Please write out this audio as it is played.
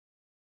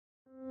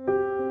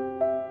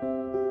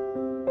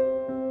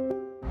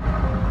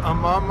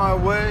I'm on my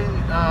way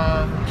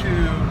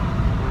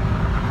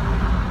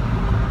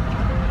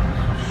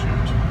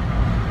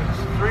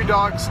it's 3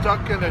 dogs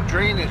stuck in a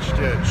drainage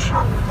ditch.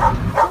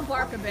 We'll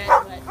bark a bit,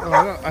 but...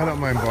 Oh, I don't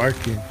mind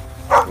barking.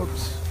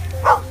 Whoops.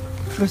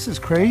 This is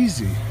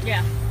crazy.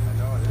 Yeah.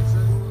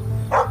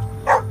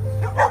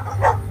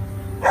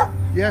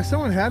 Yeah,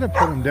 someone had to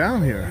put them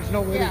down here. There's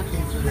no way they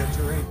came through that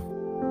terrain.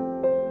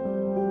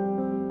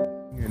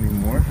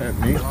 Anymore at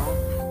me.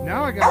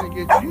 Now I gotta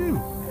get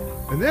you.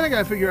 And then I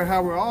gotta figure out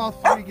how we're all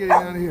 3 getting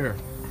out of here.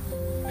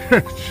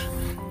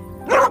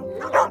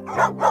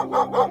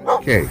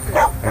 Okay,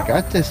 I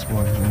got this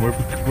one and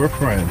we're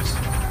friends.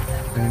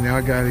 And now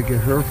I gotta get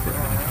her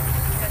friend.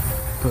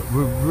 But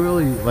we're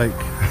really like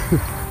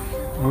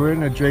we're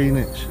in a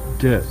drainage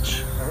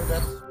ditch.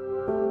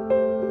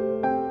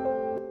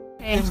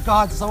 It's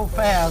gone so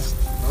fast.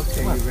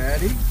 Okay, you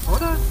ready?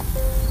 Hold on.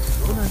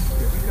 Hold on.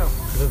 Here we go.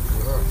 Good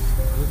girl.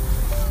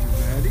 You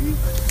ready?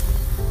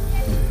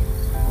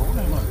 Hold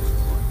on.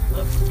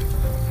 Look.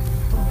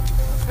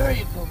 There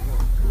you go.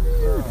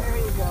 There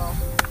you go.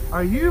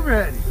 Are you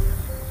ready?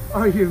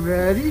 Are you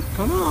ready?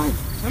 Come on.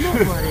 Come on,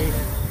 buddy.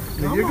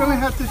 Now you're gonna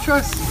have to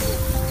trust me.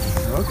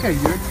 Okay,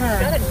 your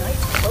turn. Got a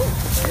nice boat.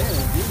 Yeah,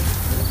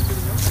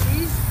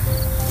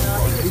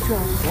 There you go.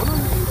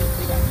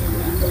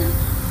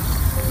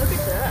 Look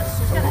at this.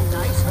 She's got a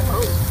nice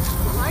boat.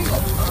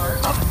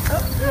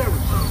 there we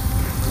go.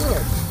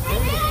 Good.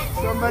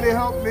 Somebody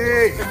help me.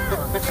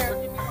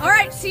 All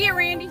right, see you,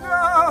 Randy.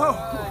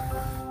 No!